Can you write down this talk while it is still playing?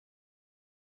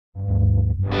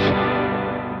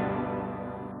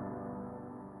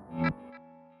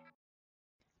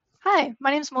Hi,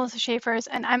 my name is Melissa Schaefers,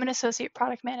 and I'm an Associate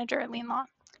Product Manager at LeanLaw.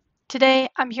 Today,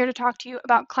 I'm here to talk to you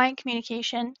about client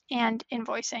communication and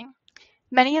invoicing.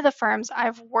 Many of the firms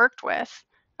I've worked with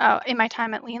in my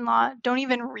time at LeanLaw don't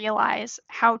even realize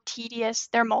how tedious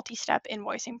their multi-step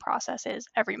invoicing process is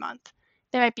every month.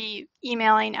 They might be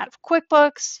emailing out of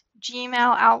QuickBooks,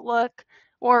 Gmail, Outlook,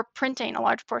 or printing a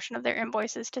large portion of their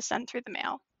invoices to send through the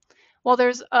mail. While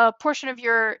there's a portion of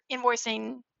your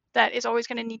invoicing that is always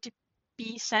going to need to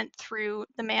be sent through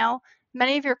the mail,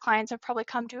 many of your clients have probably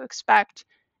come to expect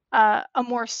a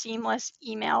more seamless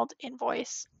emailed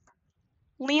invoice.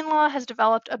 LeanLaw has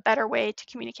developed a better way to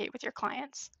communicate with your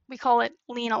clients. We call it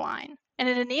LeanAlign, and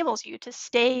it enables you to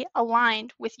stay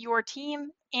aligned with your team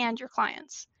and your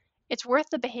clients. It's worth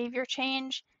the behavior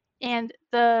change, and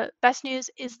the best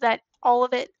news is that all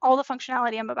the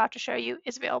functionality I'm about to show you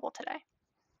is available today.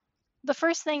 The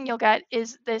first thing you'll get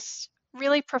is this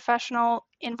really professional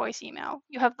invoice email.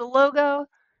 You have the logo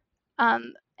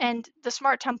and the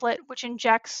smart template, which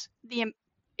injects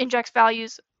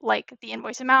values like the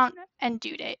invoice amount and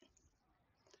due date.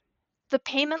 The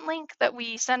payment link that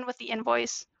we send with the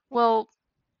invoice will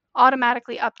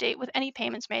automatically update with any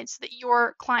payments made so that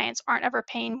your clients aren't ever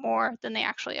paying more than they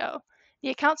actually owe. The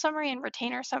account summary and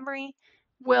retainer summary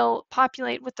will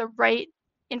populate with the right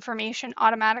information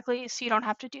automatically so you don't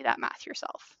have to do that math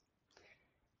yourself.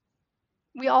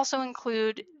 We also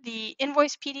include the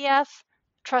invoice PDF,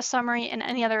 trust summary, and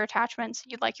any other attachments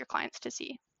you'd like your clients to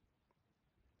see.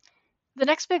 The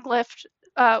next big lift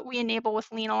we enable with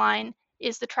LeanAlign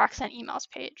is the track sent emails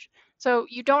page. So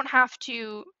you don't have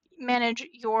to manage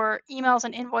your emails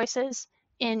and invoices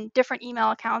in different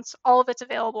email accounts. All of it's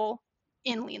available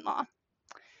in LeanLaw.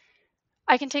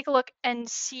 I can take a look and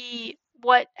see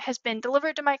what has been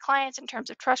delivered to my clients in terms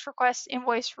of trust requests,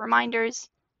 invoice reminders,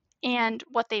 and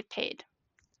what they've paid.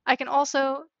 I can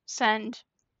also send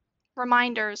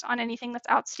reminders on anything that's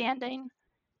outstanding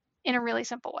in a really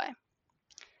simple way.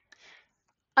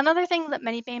 Another thing that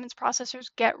many payments processors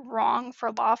get wrong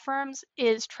for law firms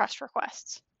is trust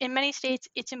requests. In many states,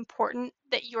 it's important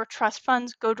that your trust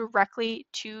funds go directly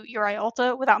to your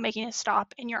IOLTA without making a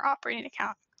stop in your operating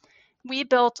account. We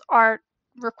built our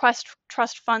request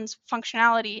trust funds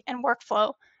functionality and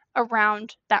workflow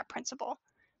around that principle.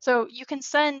 So you can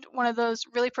send one of those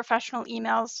really professional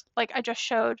emails like I just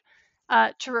showed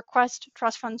to request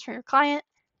trust funds from your client,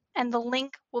 and the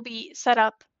link will be set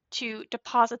up to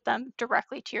deposit them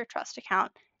directly to your trust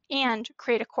account and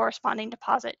create a corresponding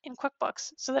deposit in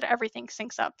QuickBooks so that everything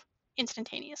syncs up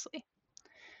instantaneously.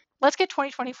 Let's get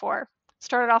 2024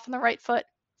 started off on the right foot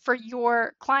for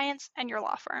your clients and your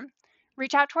law firm.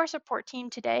 Reach out to our support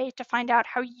team today to find out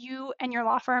how you and your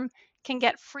law firm can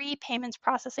get free payments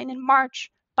processing in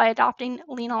March by adopting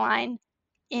LeanAlign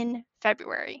in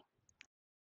February.